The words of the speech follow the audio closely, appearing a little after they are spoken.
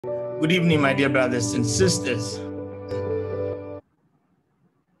Good evening, my dear brothers and sisters.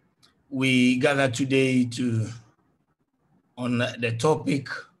 We gather today on the topic,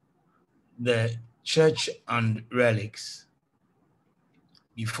 the Church and Relics.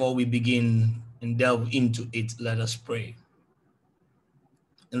 Before we begin and delve into it, let us pray.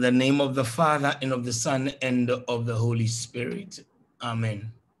 In the name of the Father, and of the Son, and of the Holy Spirit.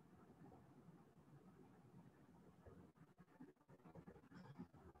 Amen.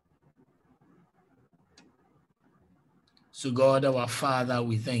 So God, our Father,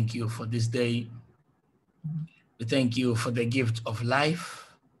 we thank you for this day. We thank you for the gift of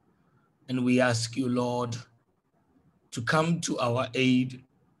life. And we ask you, Lord, to come to our aid,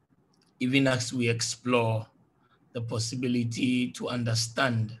 even as we explore the possibility to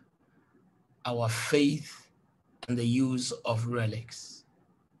understand our faith and the use of relics.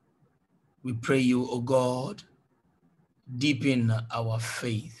 We pray you, O God, deepen our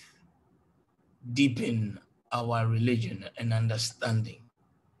faith, deepen our religion and understanding,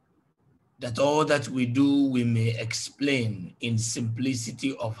 that all that we do, we may explain in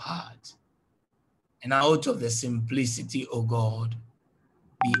simplicity of heart. And out of the simplicity, O God,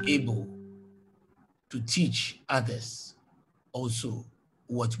 be able to teach others also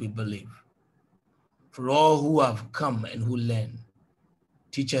what we believe. For all who have come and who learn,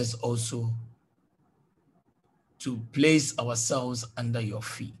 teach us also to place ourselves under your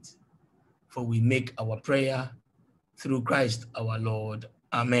feet. For we make our prayer through Christ our Lord.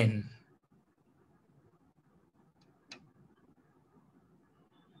 Amen.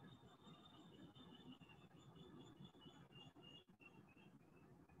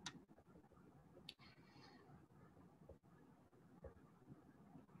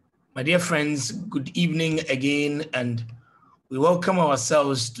 My dear friends, good evening again, and we welcome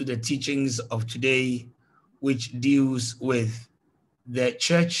ourselves to the teachings of today, which deals with the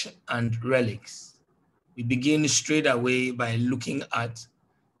Church and Relics. We begin straight away by looking at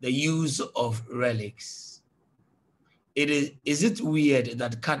the use of relics. Is it weird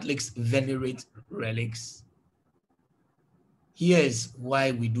that Catholics venerate relics? Here's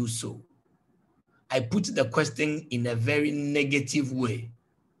why we do so. I put the question in a very negative way,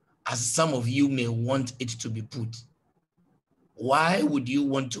 as some of you may want it to be put. Why would you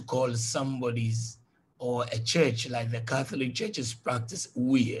want to call somebody's or a church like the Catholic Church's practice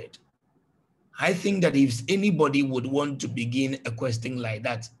weird? I think that if anybody would want to begin a question like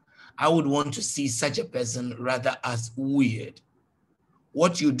that, I would want to see such a person rather as weird.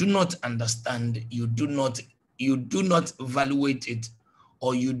 What you do not understand, you do not evaluate it,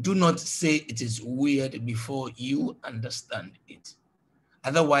 or you do not say it is weird before you understand it.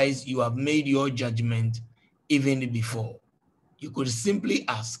 Otherwise, you have made your judgment even before. You could simply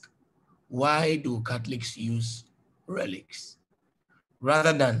ask, why do Catholics use relics?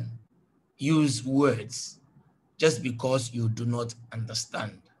 Rather than use words just because you do not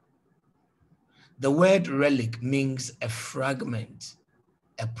understand. The word relic means a fragment,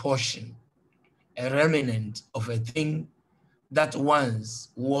 a portion, a remnant of a thing that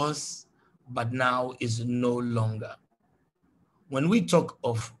once was, but now is no longer. When we talk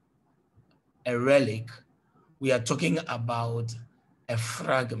of a relic, we are talking about a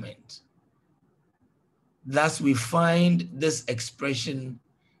fragment. Thus, we find this expression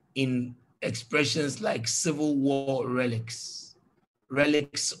in expressions like Civil War relics,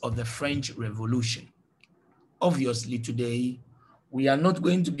 relics of the French Revolution. Obviously, today, we are not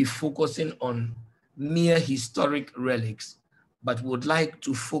going to be focusing on mere historic relics, but would like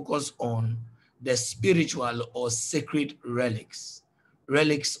to focus on the spiritual or sacred relics,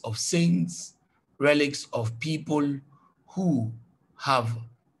 relics of saints, relics of people who have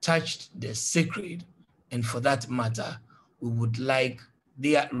touched the sacred, and for that matter, we would like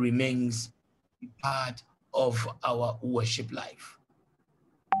their remains to be part of our worship life.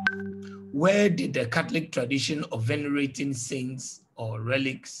 Where did the Catholic tradition of venerating saints or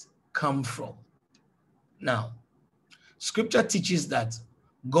relics come from? Now, Scripture teaches that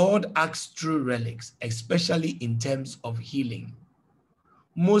God acts through relics, especially in terms of healing.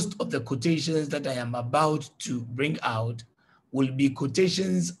 Most of the quotations that I am about to bring out will be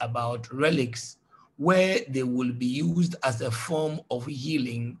quotations about relics where they will be used as a form of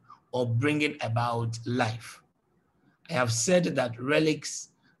healing or bringing about life. I have said that relics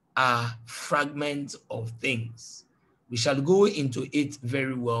are fragments of things. We shall go into it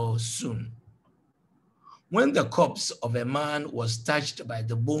very well soon. When the corpse of a man was touched by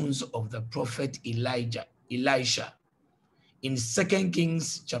the bones of the prophet Elisha, in 2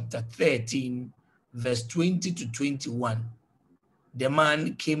 Kings chapter 13, verse 20 to 21, the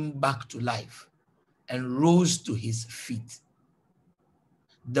man came back to life and rose to his feet.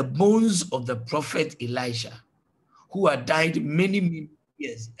 the bones of the prophet Elisha, who had died many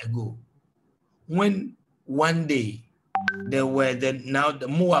years ago, when one day there were the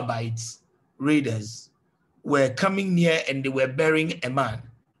Moabites raiders were coming near and they were burying a man.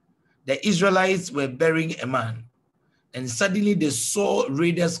 The Israelites were burying a man, and suddenly they saw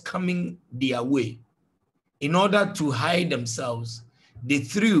raiders coming their way. In order to hide themselves, they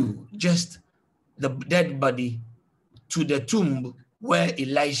threw just the dead body to the tomb where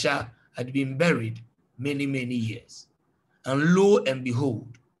Elisha had been buried many years. And lo and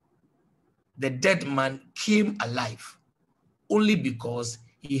behold, the dead man came alive only because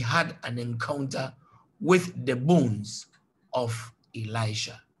he had an encounter with the bones of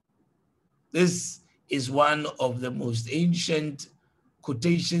Elisha. This is one of the most ancient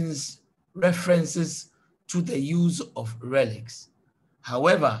quotations, references to the use of relics.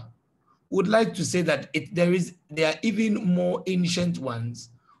 However, would like to say that there are even more ancient ones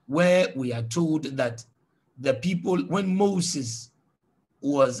where we are told that the people, when Moses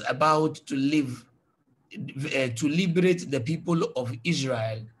was about to liberate the people of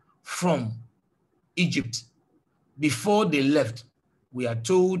Israel from Egypt, before they left, we are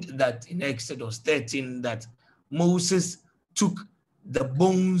told that in Exodus 13 that Moses took the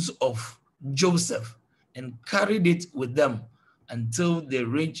bones of Joseph and carried it with them until they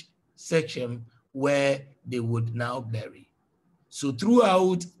reached Shechem, where they would now bury. So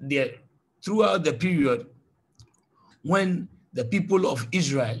throughout the period when the people of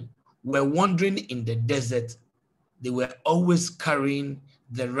Israel were wandering in the desert, they were always carrying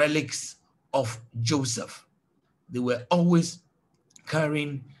the relics of Joseph. They were always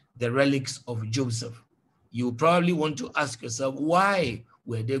carrying the relics of Joseph. You probably want to ask yourself, why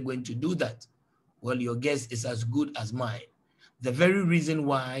were they going to do that? Well, your guess is as good as mine. The very reason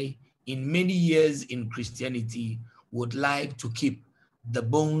why in many years in Christianity would like to keep the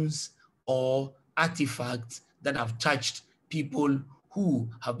bones or artifacts that have touched people who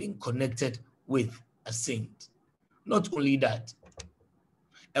have been connected with a saint. Not only that,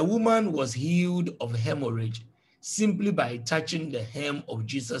 a woman was healed of hemorrhage simply by touching the hem of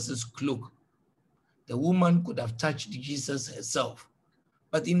Jesus's cloak. The woman could have touched Jesus herself.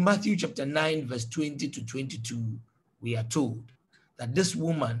 But in Matthew chapter 9, verse 20 to 22, we are told that this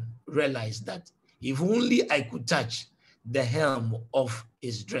woman realized that if only I could touch the hem of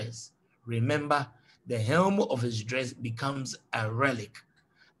his dress. Remember, the hem of his dress becomes a relic,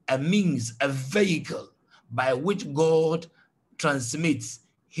 a means, a vehicle by which God transmits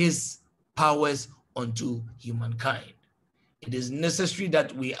his powers unto humankind. It is necessary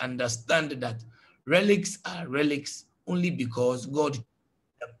that we understand that relics are relics only because God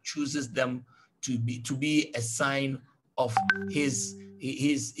chooses them to be a sign of his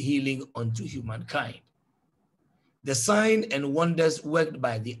healing unto humankind. The sign and wonders worked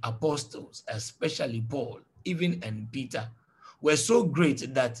by the apostles, especially Paul, even and Peter, were so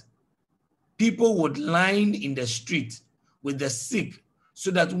great that people would line in the street with the sick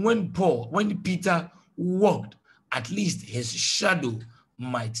so that when Peter walked, at least his shadow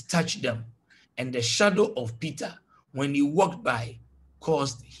might touch them. And the shadow of Peter, when he walked by,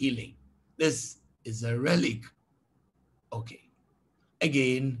 caused healing. This is a relic. Okay.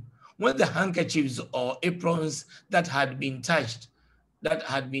 Again, when the handkerchiefs or aprons that had been touched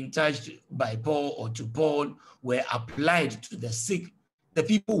by Paul or to Paul were applied to the sick, the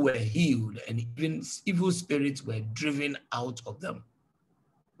people were healed and even evil spirits were driven out of them.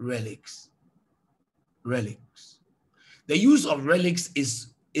 Relics. Relics. The use of relics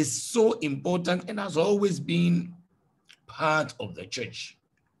is so important and has always been part of the church.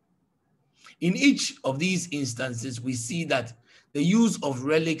 In each of these instances, we see that the use of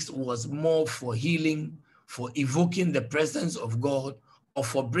relics was more for healing, for evoking the presence of God, or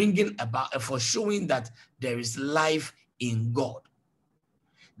for bringing about, for showing that there is life in God.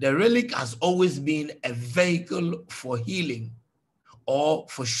 The relic has always been a vehicle for healing or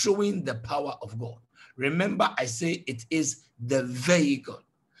for showing the power of God. Remember, I say it is the vehicle.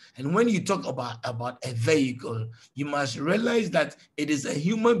 And when you talk about a vehicle, you must realize that it is a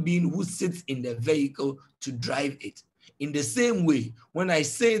human being who sits in the vehicle to drive it. In the same way, when I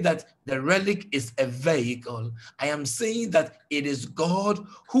say that the relic is a vehicle, I am saying that it is God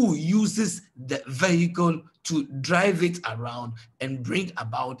who uses the vehicle to drive it around and bring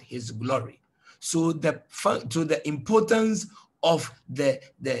about his glory. So the importance of the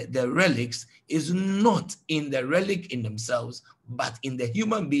relics is not in the relic in themselves, but in the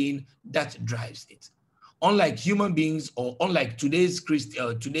human being that drives it. Unlike human beings, or unlike today's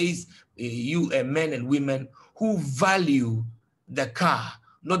men and women who value the car,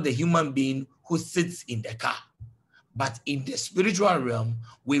 not the human being who sits in the car. But in the spiritual realm,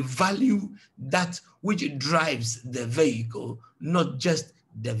 we value that which drives the vehicle, not just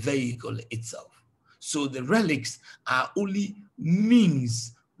the vehicle itself. So the relics are only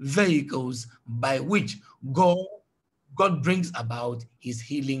means, vehicles by which God brings about his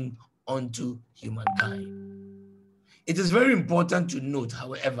healing unto humankind. It is very important to note,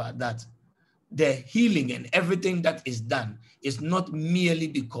 however, that the healing and everything that is done is not merely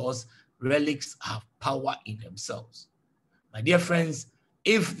because relics have power in themselves. My dear friends,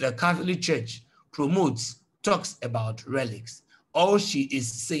 if the Catholic Church talks about relics, all she is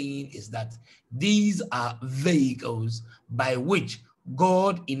saying is that these are vehicles by which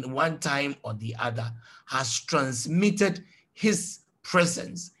God in one time or the other has transmitted his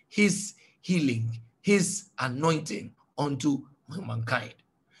presence, his healing, his anointing unto humankind.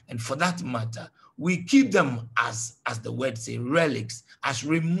 And for that matter, we keep them as the word say, relics, as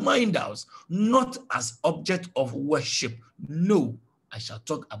reminders, not as object of worship. No, I shall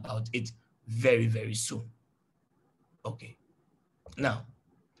talk about it very, very soon. Okay. Now,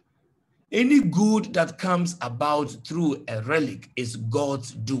 any good that comes about through a relic is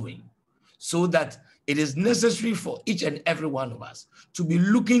God's doing, so that it is necessary for each and every one of us to be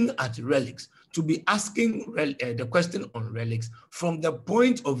looking at relics, to be asking the question on relics from the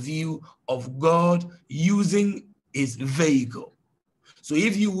point of view of God using his vehicle. So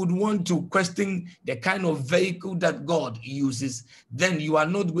if you would want to question the kind of vehicle that God uses, then you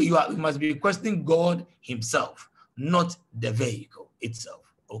must be questioning God himself, not the vehicle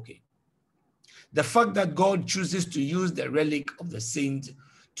itself. Okay. The fact that God chooses to use the relic of the saint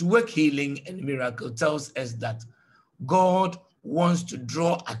to work healing and miracle tells us that God wants to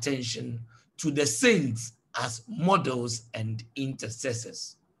draw attention to the saints as models and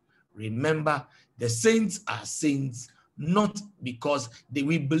intercessors. Remember, the saints are saints not because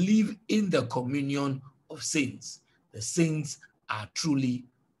we believe in the communion of saints. The saints are truly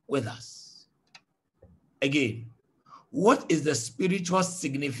with us. Again, what is the spiritual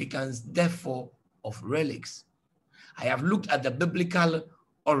significance, therefore, of relics? I have looked at the biblical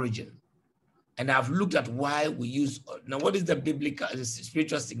origin, and I've looked at why we use. Now, what is the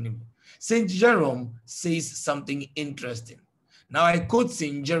spiritual significance? Saint Jerome says something interesting. Now, I quote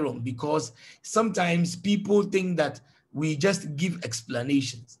Saint Jerome because sometimes people think that we just give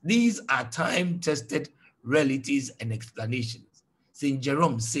explanations. These are time-tested realities and explanations. Saint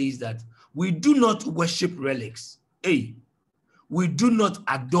Jerome says that we do not worship relics. A, we do not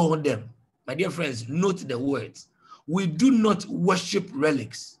adore them. My dear friends, note the words. We do not worship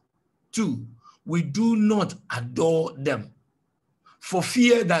relics. 2, we do not adore them, for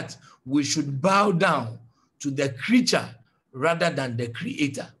fear that we should bow down to the creature rather than the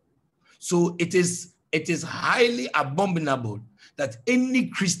creator. So it is highly abominable that any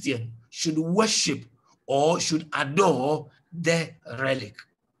Christian should worship or should adore the relic.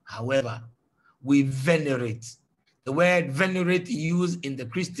 However, we venerate. The word venerate used in the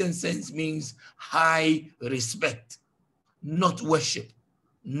Christian sense means high respect, not worship,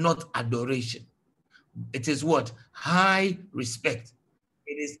 not adoration. It is what? High respect.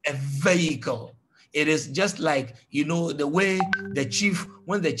 It is a vehicle. It is just like, the way the chief,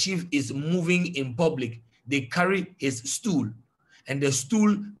 when the chief is moving in public, they carry his stool, and the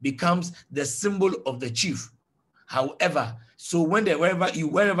stool becomes the symbol of the chief. However, so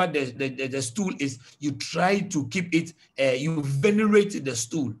wherever the stool is, you try to keep it, you venerate the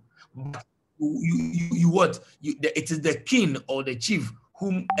stool. But it is the king or the chief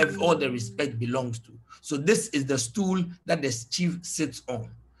whom all the respect belongs to. So this is the stool that the chief sits on.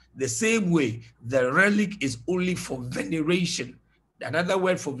 The same way, the relic is only for veneration. Another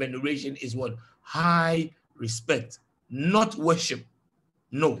word for veneration is what? High respect, not worship.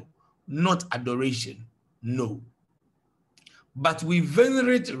 No, not adoration. No. But we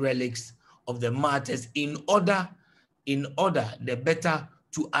venerate relics of the martyrs in order the better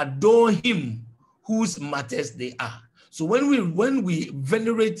to adore him whose martyrs they are. So when we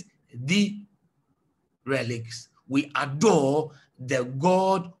venerate the relics, we adore the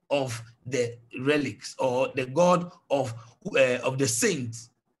God of the relics, or the God of the saints.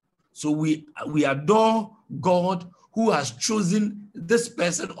 So we adore God who has chosen this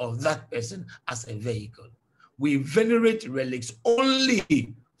person or that person as a vehicle. We venerate relics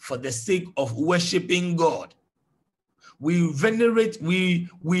only for the sake of worshiping God. We venerate, we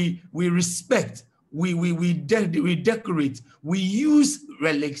respect, we decorate, we use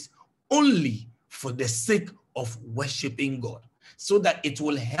relics only for the sake of worshiping God, so that it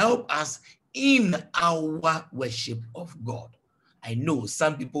will help us in our worship of God. I know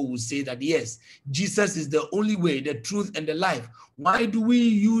some people will say that, yes, Jesus is the only way, the truth, and the life. Why don't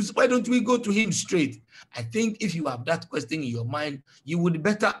we go to him straight? I think if you have that question in your mind, you would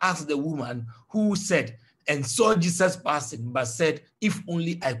better ask the woman who said and saw Jesus passing, but said, if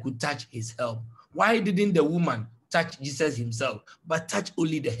only I could touch his helm. Why didn't the woman touch Jesus himself, but touch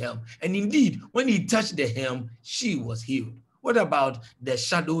only the helm? And indeed, when he touched the helm, she was healed. What about the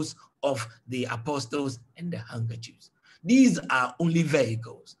shadows of the apostles and the handkerchiefs? These are only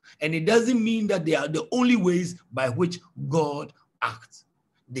vehicles, and it doesn't mean that they are the only ways by which God acts.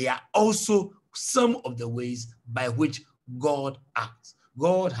 They are also some of the ways by which God acts.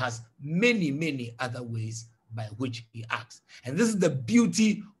 God has many, many other ways by which he acts. And this is the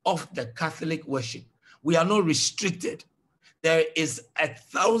beauty of the Catholic worship. We are not restricted. There is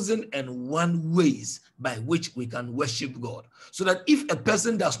 1,001 ways by which we can worship God. So that if a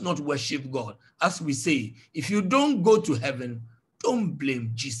person does not worship God, as we say, if you don't go to heaven, don't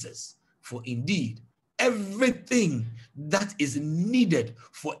blame Jesus. For indeed, everything that is needed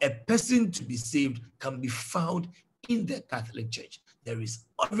for a person to be saved can be found in the Catholic Church. There is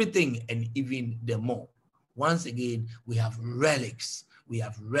everything and even the more. Once again, we have relics. We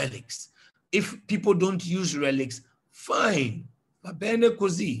have relics. If people don't use relics, fine.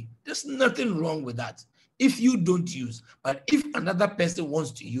 There's nothing wrong with that. If you don't use, but if another person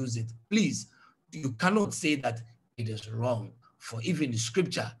wants to use it, please, you cannot say that it is wrong. For even the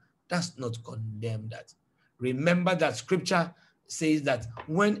scripture does not condemn that. Remember that scripture says that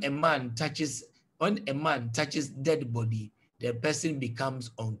when a man touches dead body, the person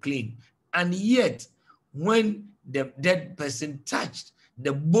becomes unclean. And yet, when the dead person touched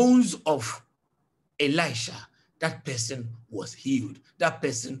the bones of Elisha, that person was healed. That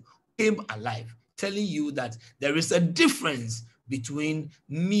person came alive, telling you that there is a difference between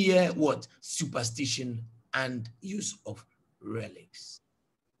mere superstition and use of relics.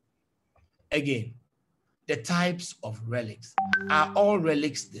 Again, the types of relics. Are all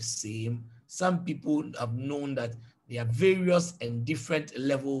relics the same? Some people have known that there are various and different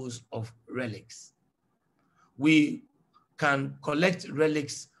levels of relics. We can collect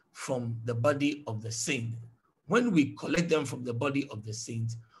relics from the body of the saint. When we collect them from the body of the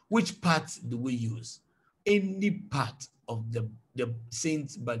saint, which parts do we use? Any part of the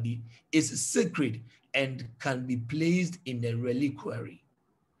saint's body is sacred and can be placed in a reliquary.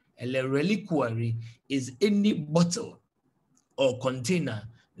 And a reliquary is any bottle or container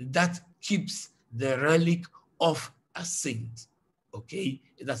that keeps the relic of a saint. Okay,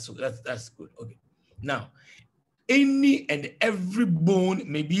 that's good. Okay, now any and every bone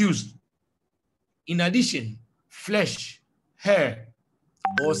may be used. In addition, flesh, hair,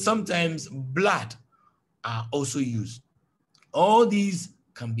 or sometimes blood are also used. All these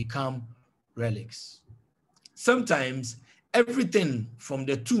can become relics. Sometimes everything from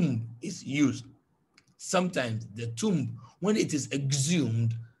the tomb is used. Sometimes the tomb, when it is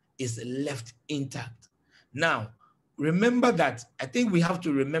exhumed, is left intact. Now, remember that, I think we have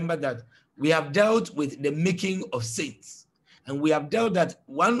to remember that we have dealt with the making of saints. And we have dealt that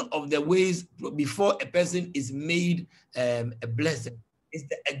one of the ways before a person is made a blessed is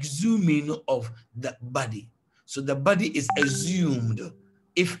the exhuming of the body. So the body is exhumed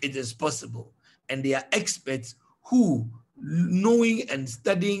if it is possible. And they are experts who, knowing and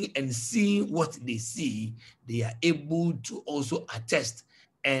studying and seeing what they see, they are able to also attest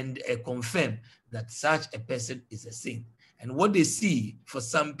and confirm that such a person is a saint. And what they see, for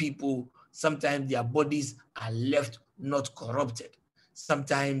some people, sometimes their bodies are left not corrupted.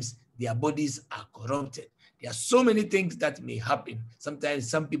 Sometimes their bodies are corrupted. There are so many things that may happen. Sometimes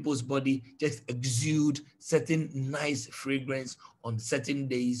some people's body just exude certain nice fragrance on certain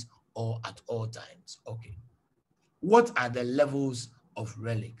days or at all times. Okay. What are the levels of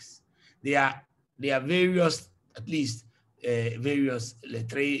relics? There are various, at least various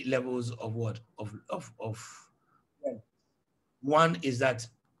 3 levels of what? One is that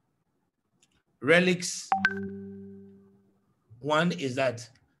relics. One is that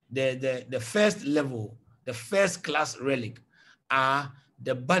the first level, the first class relic are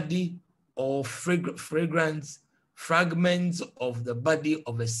the body or fragrance fragments of the body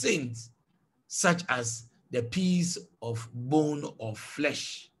of a saint, such as the piece of bone or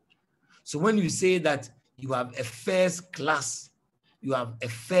flesh. So when you say that you have a first class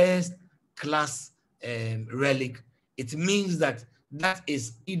relic, it means that that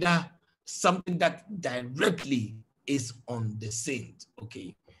is either something that directly is on the saint.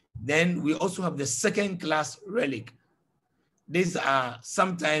 Okay. Then we also have the second class relic. These are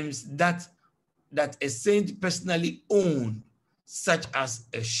sometimes that a saint personally owned, such as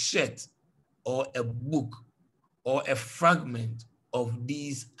a shirt or a book or a fragment of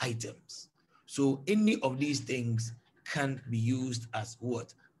these items. So any of these things can be used as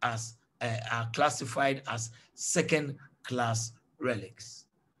what? As are classified as second class relics.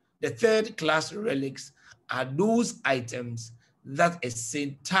 The third class relics are those items that a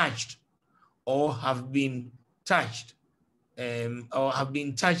saint touched or have been touched to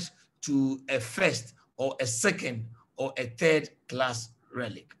a first or a second or a third class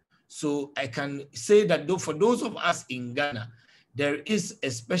relic. So I can say that for those of us in Ghana, there is a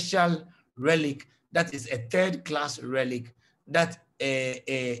special relic that is a third class relic that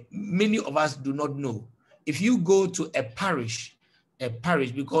many of us do not know. If you go to a parish,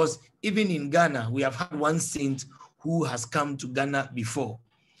 because even in Ghana, we have had one saint who has come to Ghana before.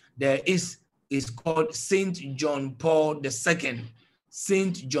 There is called Saint John Paul II.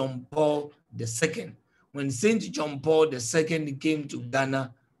 Saint John Paul II. When Saint John Paul II came to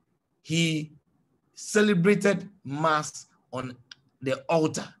Ghana, he celebrated Mass on the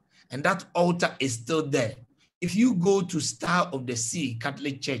altar, and that altar is still there. If you go to Star of the Sea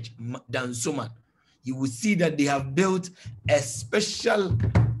Catholic Church, Dansoman, you will see that they have built a special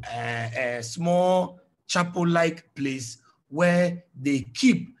small chapel-like place where they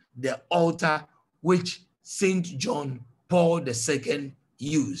keep the altar which Saint John Paul II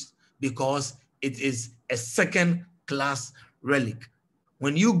used, because it is a second class relic.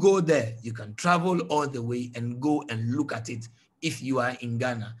 When you go there, you can travel all the way and go and look at it if you are in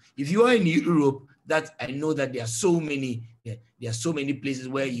Ghana. If you are in Europe, that I know that there are so many places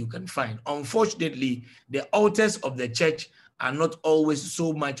where you can find. Unfortunately, the altars of the church are not always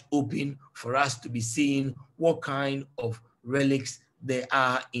so much open for us to be seeing what kind of relics there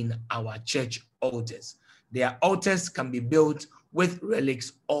are in our church altars. Their altars can be built with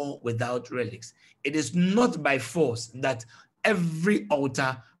relics or without relics. It is not by force that every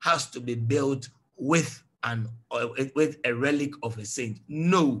altar has to be built with a relic of a saint.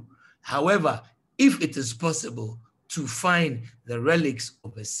 No. However, if it is possible to find the relics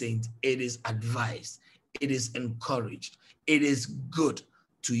of a saint, it is advised, it is encouraged, it is good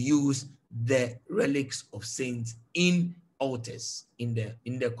to use the relics of saints in altars, in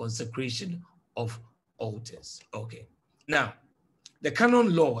the consecration of altars. Okay. Now, the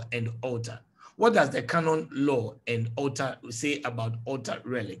canon law and altar. What does the canon law and altar say about altar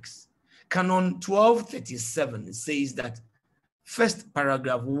relics? Canon 1237 says that, first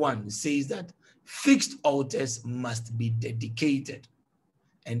paragraph 1 says that fixed altars must be dedicated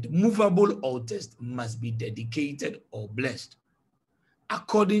and movable altars must be dedicated or blessed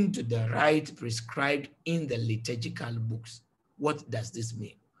according to the rite prescribed in the liturgical books. What does this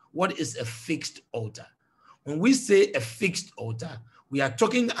mean? What is a fixed altar? When we say a fixed altar, we are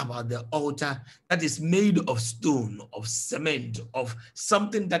talking about the altar that is made of stone, of cement, of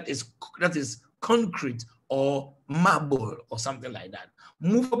something that is concrete or marble or something like that.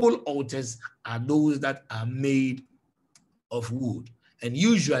 Movable altars are those that are made of wood. And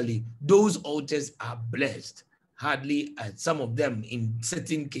usually those altars are blessed. Hardly, some of them in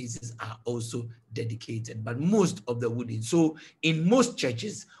certain cases are also dedicated, but most of the wooden. So in most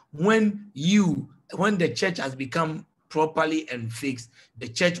churches, when the church has become properly and fixed, the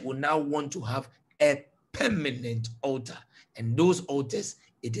church will now want to have a permanent altar. And those altars,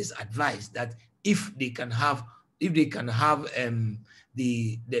 it is advised that if they can have the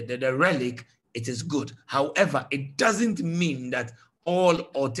relic, it is good. However, it doesn't mean that all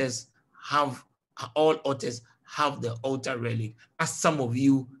altars have the altar relic, as some of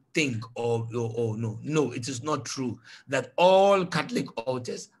you think, or no. No, it is not true that all Catholic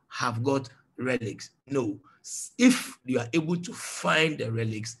altars have got relics. No. If you are able to find the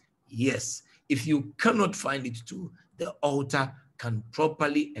relics, yes. If you cannot find it too, the altar can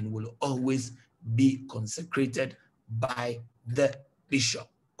properly and will always be consecrated by the bishop.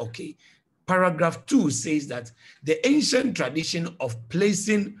 Okay. Paragraph 2 says that the ancient tradition of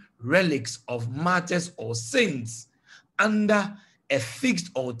placing relics of martyrs or saints under a fixed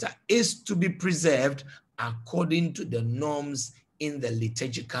altar is to be preserved according to the norms in the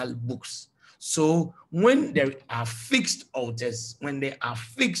liturgical books. So when there are fixed altars,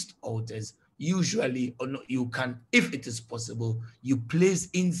 usually, or no, you can, if it is possible, you place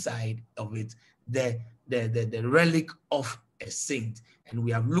inside of it the relic of a saint. And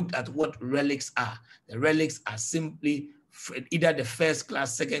we have looked at what relics are. The relics are simply either the first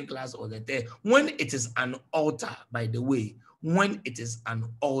class, second class, or the third. When it is an altar, by the way, when it is an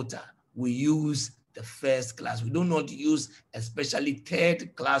altar, we use the first class. We do not use especially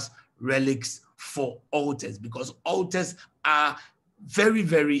third class relics for altars, because altars are very,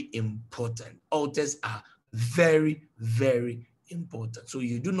 very important. Altars are very, very important. So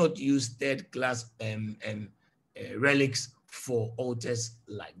you do not use third class relics for altars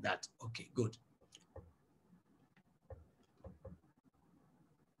like that. Okay, good.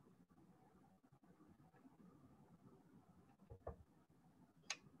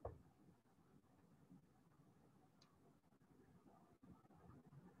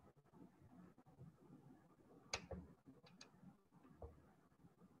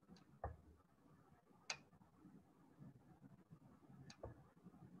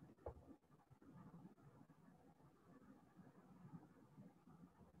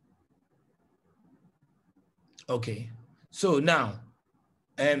 Okay, so now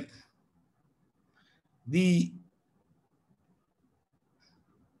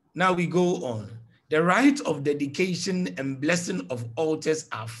now we go on. The right of dedication and blessing of altars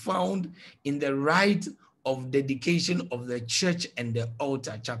are found in the right of dedication of the church and the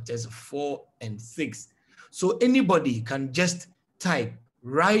altar, chapters 4 and 6. So anybody can just type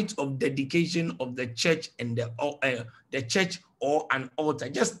right of dedication of the church and the church or an altar.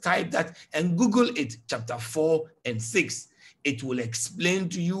 Just type that and Google it, chapter 4 and 6. It will explain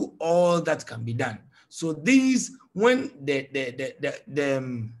to you all that can be done. So these, when the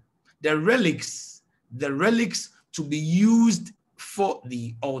relics to be used for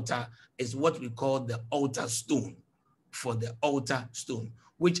the altar is what we call the altar stone, for the altar stone,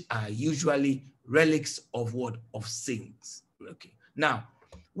 which are usually relics of what? Of saints. Okay. Now,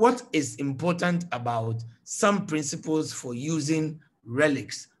 what is important about some principles for using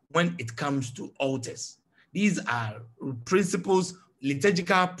relics when it comes to altars? These are principles,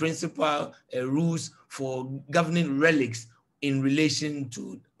 liturgical principle rules for governing relics in relation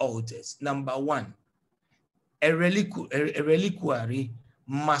to altars. Number one, a reliquary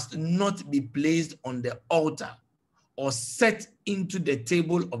must not be placed on the altar or set into the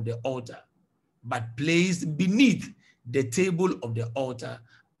table of the altar, but placed beneath the table of the altar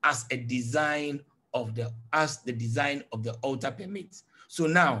as the design of the altar permits. So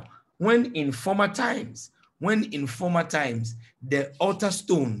now, when in former times, the altar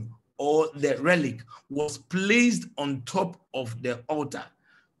stone or the relic was placed on top of the altar,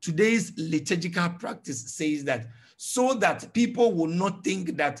 today's liturgical practice says that so that people will not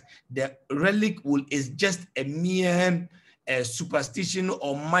think that the relic is just a mere superstition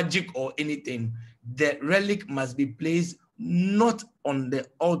or magic or anything, the relic must be placed not on the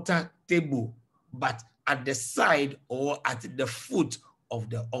altar table, but at the side or at the foot of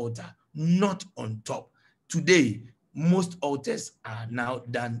the altar, not on top. Today, most altars are now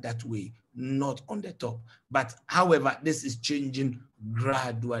done that way, not on the top. But however, this is changing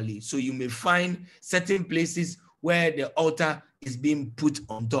gradually. So you may find certain places where the altar is being put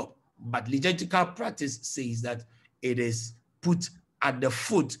on top, but liturgical practice says that it is put at the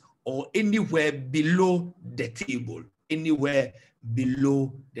foot or anywhere below the table, anywhere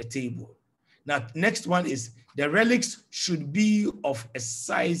below the table. Now, next one is the relics should be of a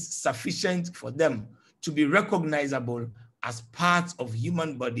size sufficient for them to be recognizable as parts of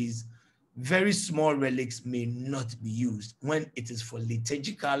human bodies. Very small relics may not be used when it is for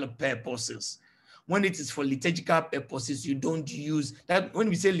liturgical purposes. When it is for liturgical purposes, you don't use that. When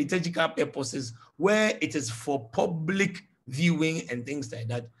we say liturgical purposes, where it is for public viewing and things like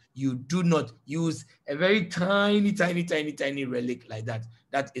that, you do not use a very tiny relic like that.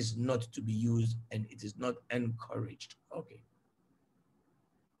 That is not to be used and it is not encouraged. Okay.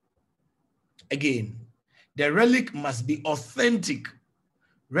 Again, the relic must be authentic.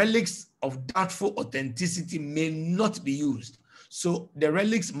 Relics of doubtful authenticity may not be used. So the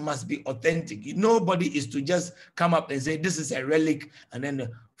relics must be authentic. Nobody is to just come up and say, this is a relic. And then,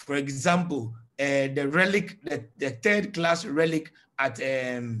 for example, the relic, the third class relic at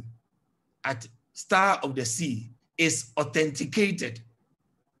Star of the Sea is authenticated.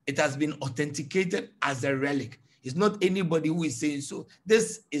 It has been authenticated as a relic. It's not anybody who is saying so.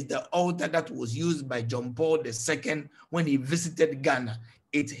 This is the altar that was used by John Paul II when he visited Ghana.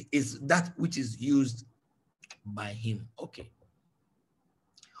 It is that which is used by him. Okay.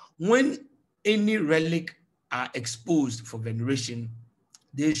 When any relic are exposed for veneration,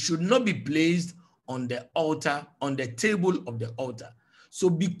 they should not be placed on the altar, on the table of the altar. So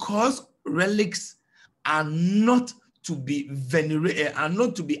because relics are not to be venerated, are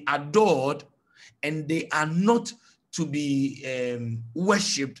not to be adored, and they are not to be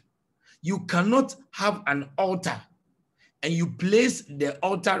worshipped, you cannot have an altar and you place the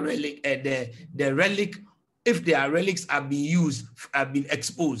altar relic, the relic, if their relics are being used, are being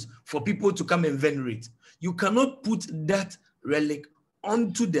exposed for people to come and venerate, you cannot put that relic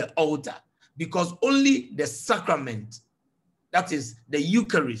onto the altar because only the sacrament, that is the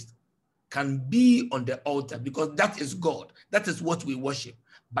Eucharist, can be on the altar because that is God. That is what we worship.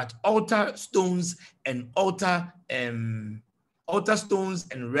 But altar stones and altar stones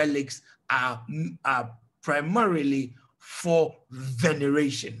and relics are primarily for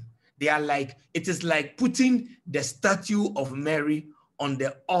veneration. They are like, it is like putting the statue of Mary on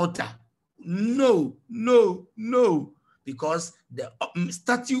the altar. No, no, no, because the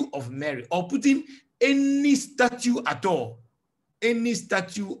statue of Mary, or putting any statue at all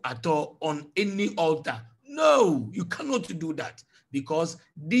on any altar. No, you cannot do that, because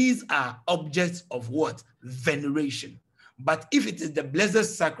these are objects of what? Veneration. But if it is the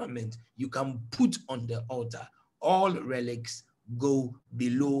Blessed Sacrament, you can put on the altar. All relics go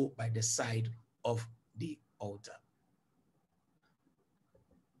below by the side of the altar.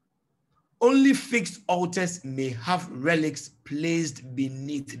 Only fixed altars may have relics placed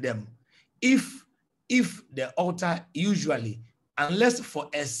beneath them. If the altar usually, unless for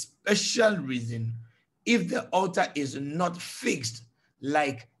a special reason, if the altar is not fixed,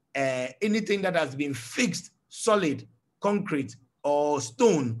 like anything that has been fixed, solid, concrete, or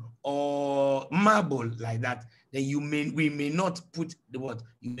stone, or marble like that, then we may not put the what?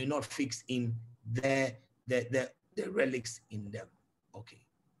 You may not fix in the relics in them. Okay.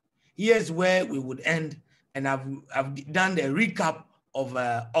 Here's where we would end, and I've done the recap of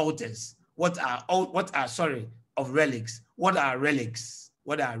altars. Of relics. What are relics?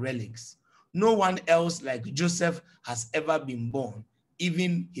 What are relics? No one else like Joseph has ever been born.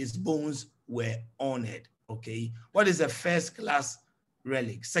 Even his bones were honored. Okay. What is a first class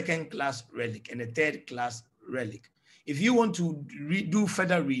relic, second class relic, and a third class relic? If you want to do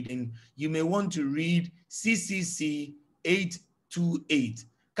further reading, you may want to read CCC 828.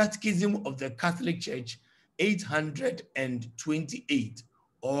 Catechism of the Catholic Church 828,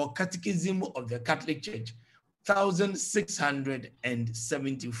 or Catechism of the Catholic Church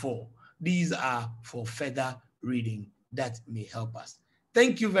 1674. These are for further reading that may help us.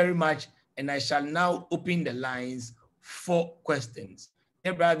 Thank you very much, and I shall now open the lines for questions.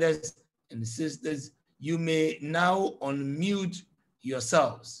 Dear brothers and sisters, you may now unmute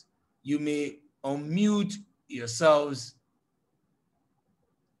yourselves. You may unmute yourselves,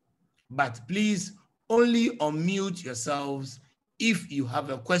 but please only unmute yourselves if you have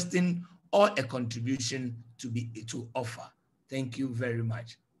a question or a contribution to offer. Thank you very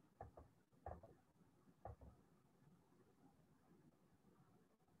much.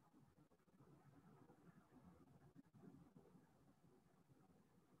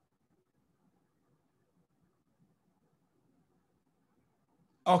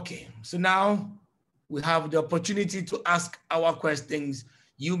 Okay, so now we have the opportunity to ask our questions.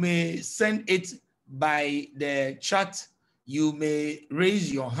 You may send it by the chat, you may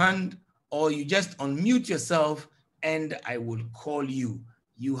raise your hand, or you just unmute yourself and I will call you.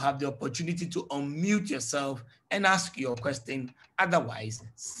 You have the opportunity to unmute yourself and ask your question. Otherwise,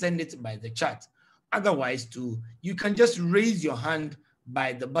 send it by the chat. Otherwise, too, you can just raise your hand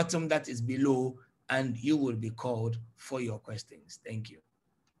by the button that is below and you will be called for your questions. Thank you.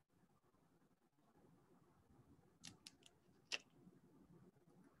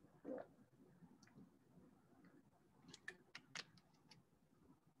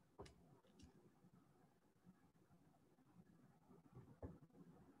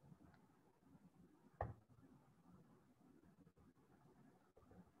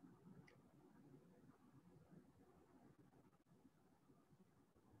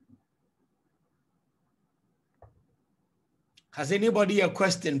 Has anybody a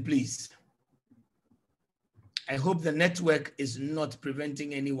question, please? I hope the network is not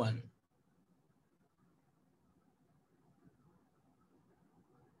preventing anyone.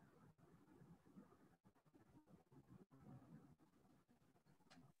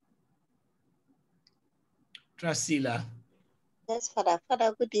 Trasila. Yes, Father.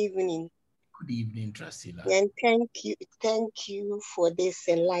 Father, good evening. Good evening, Trasila. And thank you for this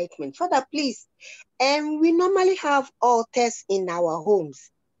enlightenment. Father, please, we normally have altars in our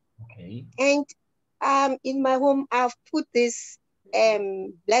homes. Okay. And in my home, I've put this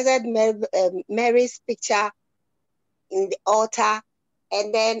Blessed Mary's picture in the altar.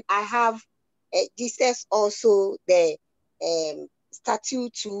 And then I have Jesus also, the statue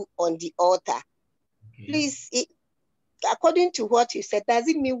too, on the altar. Okay. Please, according to what you said, does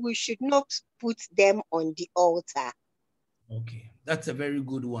it mean we should not put them on the altar? Okay, that's a very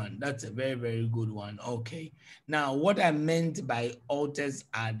good one. That's a very, very good one. Okay. Now, what I meant by altars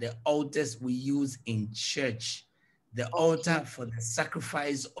are the altars we use in church, the altar for the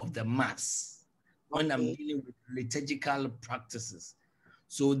sacrifice of the Mass, when I'm dealing with liturgical practices.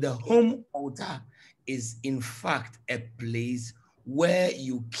 So the home altar is, in fact, a place where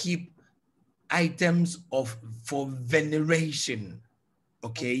you keep items for veneration.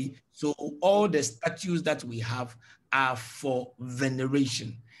 Okay, so all the statues that we have are for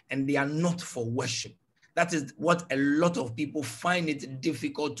veneration and they are not for worship. That is what a lot of people find it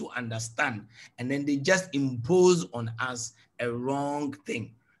difficult to understand. And then they just impose on us a wrong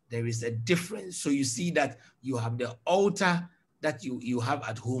thing. There is a difference. So you see that you have the altar that you have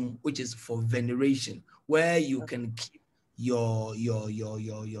at home, which is for veneration, where you can keep your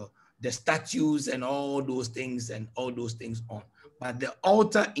the statues and all those things on. But the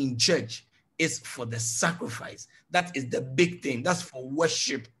altar in church is for the sacrifice. That is the big thing. That's for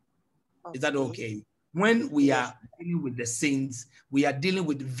worship. Is that okay? When we are dealing with the saints, we are dealing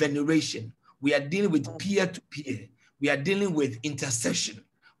with veneration. We are dealing with peer-to-peer. We are dealing with intercession.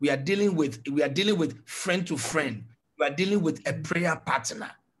 We are dealing with friend to friend. We are dealing with a prayer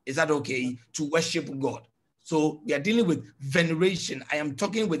partner. Is that okay? To worship God. So we are dealing with veneration. I am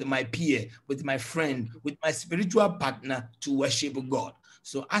talking with my peer, with my friend, with my spiritual partner to worship God.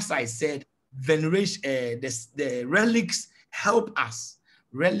 So as I said, veneration, the relics help us.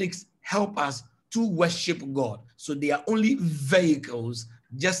 Relics help us to worship God. So they are only vehicles,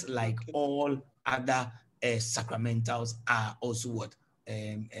 just like all other sacramentals are also what?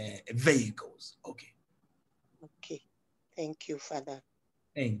 Vehicles. Okay. Okay. Thank you, Father.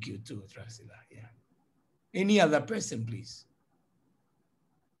 Thank you too, Trasila. Yeah. Any other person, please?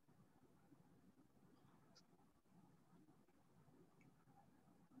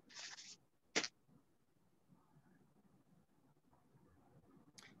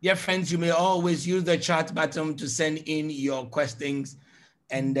 Dear friends, you may always use the chat button to send in your questions.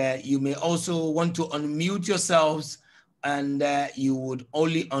 And you may also want to unmute yourselves, and you would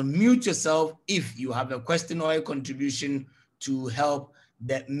only unmute yourself if you have a question or a contribution to help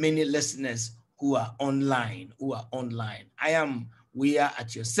the many listeners who are online. We are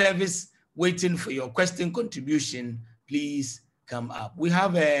at your service, waiting for your question contribution. Please come up. We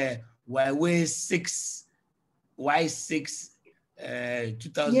have a Y6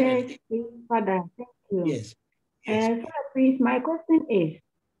 2008. Yes, Father, thank you. Yes. Yes. Please, my question is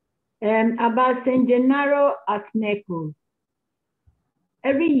about Saint Gennaro at Naples.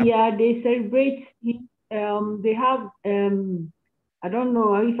 Every year they celebrate. They have I don't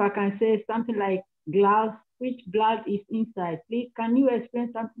know if I can say something like glass, which blood is inside. Please, can you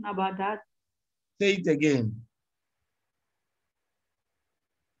explain something about that? Say it again.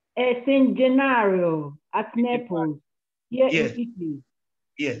 Saint Gennaro at Naples, here Yes. in Italy.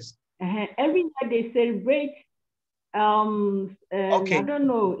 Yes. Every year they celebrate. Okay. I don't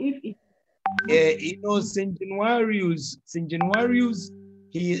know if it's Saint Januarius,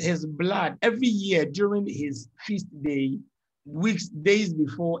 his blood every year during his feast day, weeks, days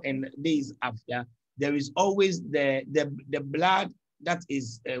before and days after, there is always the blood that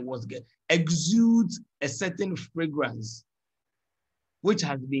exudes a certain fragrance, which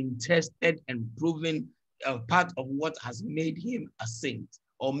has been tested and proven part of what has made him a saint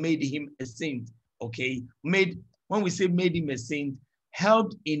or made him a saint. Okay, when we say made him a saint,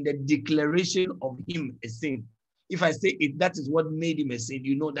 helped in the declaration of him a saint. If I say it, that is what made him a saint,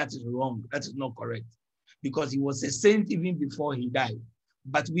 you know that is wrong. That is not correct. Because he was a saint even before he died.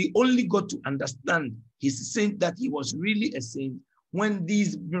 But we only got to understand his saint, that he was really a saint, when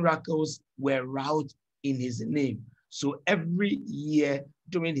these miracles were wrought in his name. So every year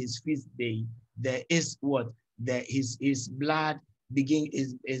during his feast day, there is what? His blood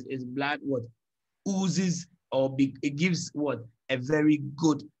his blood what? Oozes, or it gives what? A very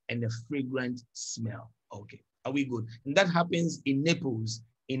good and a fragrant smell. Okay, are we good? And that happens in Naples,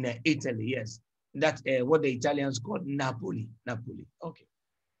 in Italy, yes. That's what the Italians call Napoli. Okay.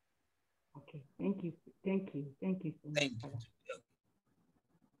 Okay, thank you so much. Thank you.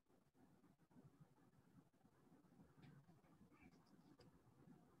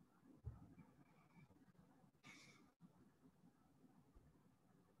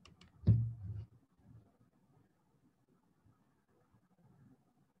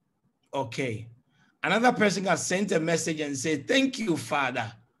 Okay. Another person has sent a message and said, thank you,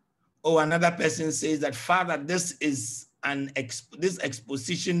 Father. Or another person says that, Father, this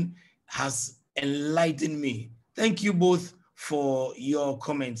exposition has enlightened me. Thank you both for your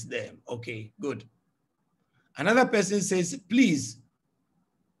comments there. Okay, good. Another person says, please.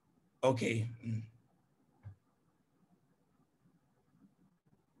 Okay.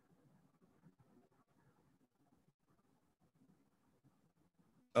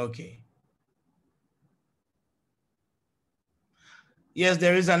 Okay. Yes,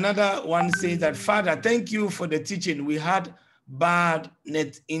 there is another one says that, Father, thank you for the teaching. We had bad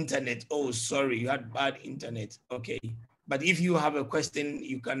internet. Oh, sorry, you had bad internet. Okay. But if you have a question,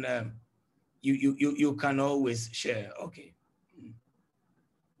 you can you can always share. Okay.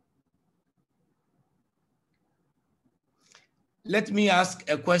 let me ask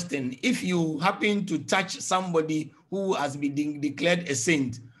a question. If you happen to touch somebody who has been declared a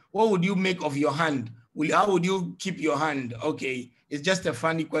saint, what would you make of your hand? How would you keep your hand? Okay, it's just a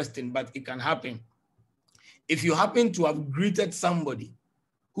funny question, but it can happen. If you happen to have greeted somebody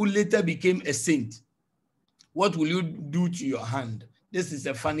who later became a saint, what will you do to your hand? This is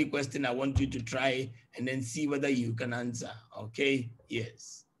a funny question. I want you to try and then see whether you can answer. Okay,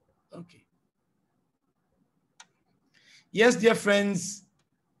 yes, okay. Yes, dear friends,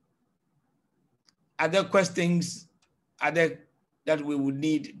 other questions, other that we would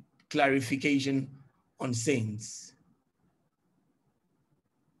need clarification on saints.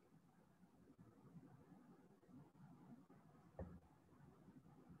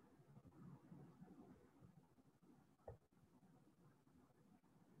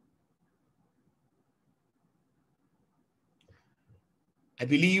 I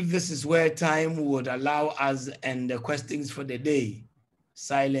believe this is where time would allow us and the questions for the day.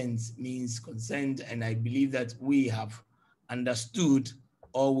 Silence means consent, and I believe that we have understood,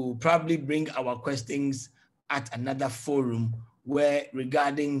 or will probably bring our questions at another forum where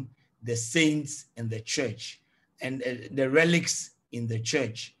regarding the saints in the church and the relics in the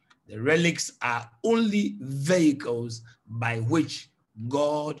church. The relics are only vehicles by which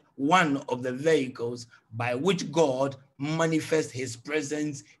God, one of the vehicles by which God manifests his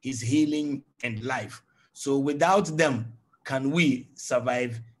presence, his healing, and life. So without them, can we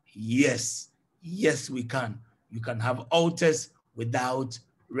survive? Yes. Yes, we can. You can have altars without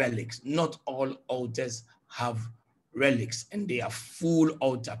relics. Not all altars have relics, and they are full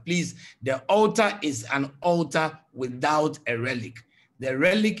altar. Please, the altar is an altar without a relic. The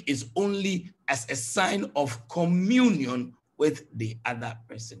relic is only as a sign of communion with the other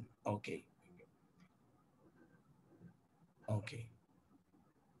person. Okay. Okay.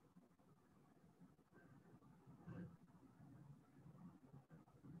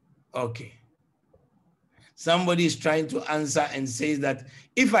 Okay. Somebody is trying to answer and says that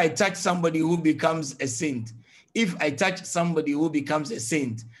if I touch somebody who becomes a saint, if I touch somebody who becomes a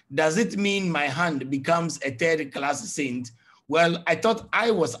saint, does it mean my hand becomes a third class saint? Well, I thought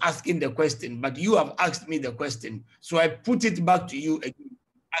I was asking the question, but you have asked me the question. So I put it back to you again.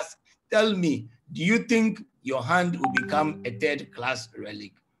 Tell me, do you think your hand will become a third class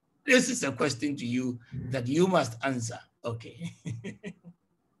relic? This is a question to you that you must answer. Okay.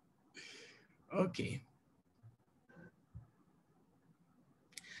 Okay.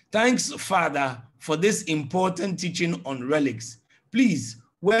 Thanks, Father, for this important teaching on relics. Please,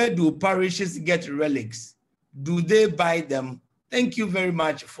 where do parishes get relics? Do they buy them? Thank you very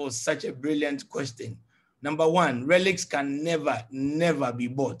much for such a brilliant question. Number one, relics can never be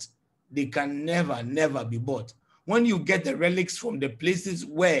bought. They can never be bought. When you get the relics from the places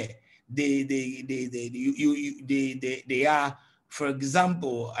where they are, for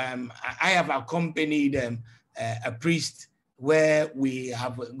example, I have accompanied a priest where we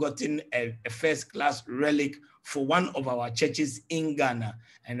have gotten a first-class relic for one of our churches in Ghana.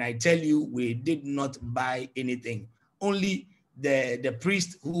 And I tell you, we did not buy anything. Only the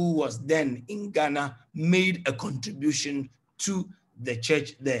priest who was then in Ghana made a contribution to the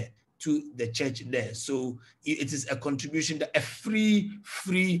church there, So it is a contribution, a free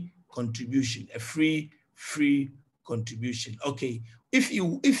contribution, a free contribution. Okay, if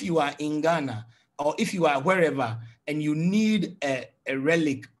you are in Ghana, or if you are wherever and you need a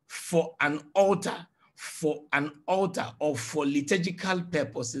relic for an altar, or for liturgical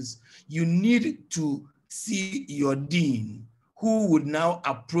purposes, you need to see your dean, who would now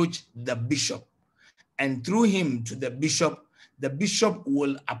approach the bishop, and through him to the bishop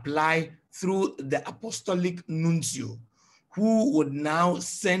will apply through the apostolic nuncio, who would now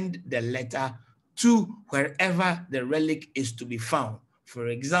send the letter to wherever the relic is to be found. For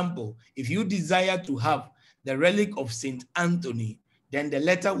example, if you desire to have the relic of Saint Anthony, then the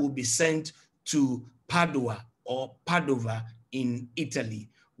letter will be sent to Padua or Padova in Italy,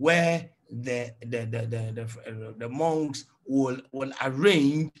 where the monks will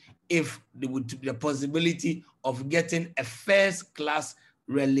arrange if there would be the possibility of getting a first-class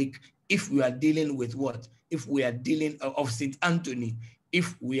relic if we are dealing with what? If we are dealing of Saint Anthony,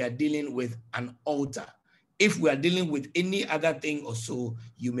 if we are dealing with an altar. If we are dealing with any other thing or so,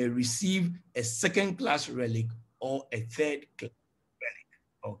 you may receive a second-class relic or a third-class relic.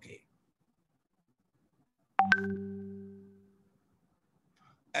 Okay.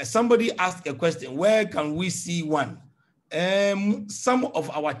 Somebody asked a question, where can we see one? Some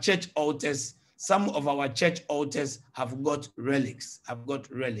of our church altars have got relics,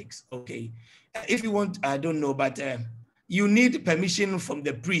 okay? If you want, I don't know, but you need permission from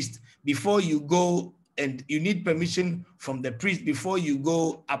the priest before you go and you need permission from the priest before you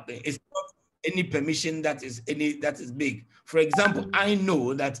go up there. It's not any permission that is big. For example, I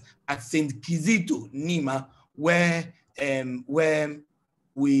know that at St. Kizito, Nima, where there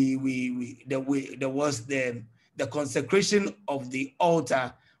was the consecration of the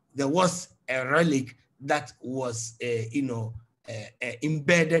altar, there was a relic that was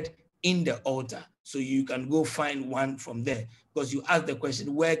embedded in the altar. So you can go find one from there, because you ask the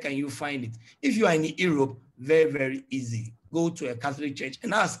question, where can you find it? If you are in Europe, very, very easy. Go to a Catholic church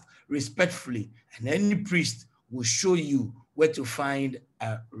and ask respectfully, and any priest will show you where to find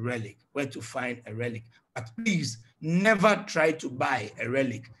a relic, But please never try to buy a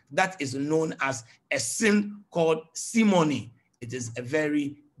relic. That is known as a sin called simony. It is a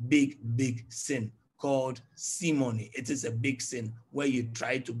very big, big sin called simony. It is a big sin where you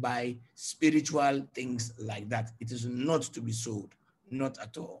try to buy spiritual things like that. It is not to be sold, not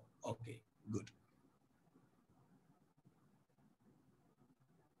at all. Okay, good.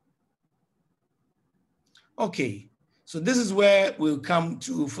 Okay, so this is where we'll come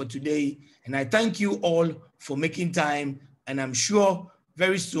to for today. And I thank you all for making time. And I'm sure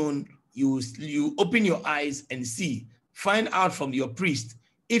very soon you open your eyes and find out from your priest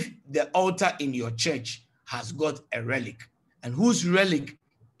if the altar in your church has got a relic, and whose relic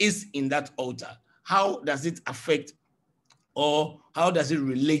is in that altar. How does it affect, or how does it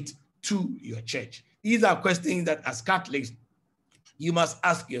relate to your church? These are questions that as Catholics, you must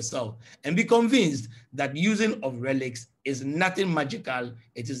ask yourself and be convinced that using of relics is nothing magical.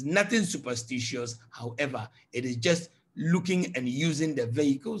 It is nothing superstitious. However, it is just looking and using the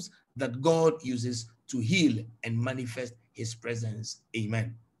vehicles that God uses to heal and manifest his presence.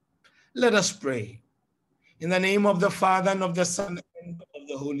 Amen. Let us pray. In the name of the Father, and of the Son, and of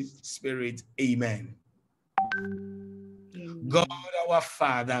the Holy Spirit. Amen. God, our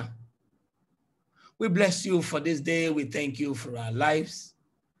Father, we bless you for this day. We thank you for our lives.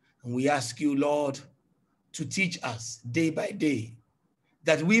 And we ask you, Lord, to teach us day by day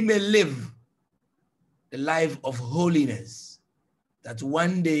that we may live the life of holiness, that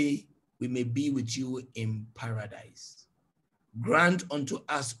one day we may be with you in paradise. Grant unto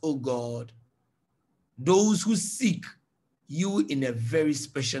us, O God, those who seek you in a very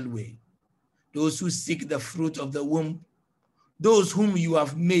special way, those who seek the fruit of the womb, those whom you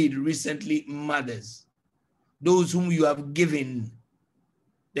have made recently mothers, those whom you have given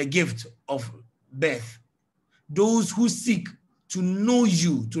the gift of birth, those who seek to know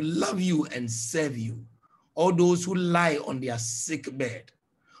you, to love you and serve you, all those who lie on their sick bed,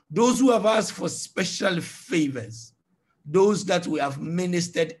 those who have asked for special favors, those that we have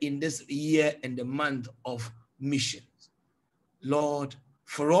ministered in this year and the month of missions. Lord,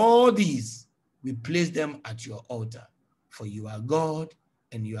 for all these, we place them at your altar. For you are God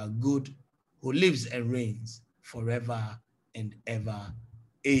and you are good, who lives and reigns forever and ever.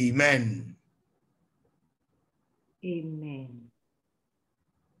 Amen. Amen.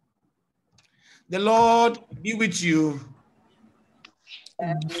 The Lord be with you.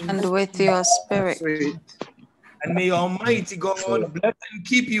 And with your spirit. And may Almighty God bless and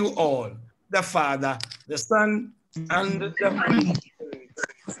keep you all, the Father, the Son, and the Holy Spirit.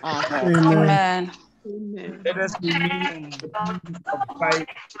 Amen. Let us remain of Christ.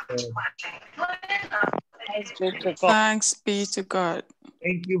 Thanks be to God.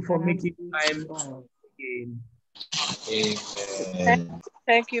 Thank you for making time again. Amen.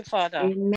 Thank you, Father. Amen.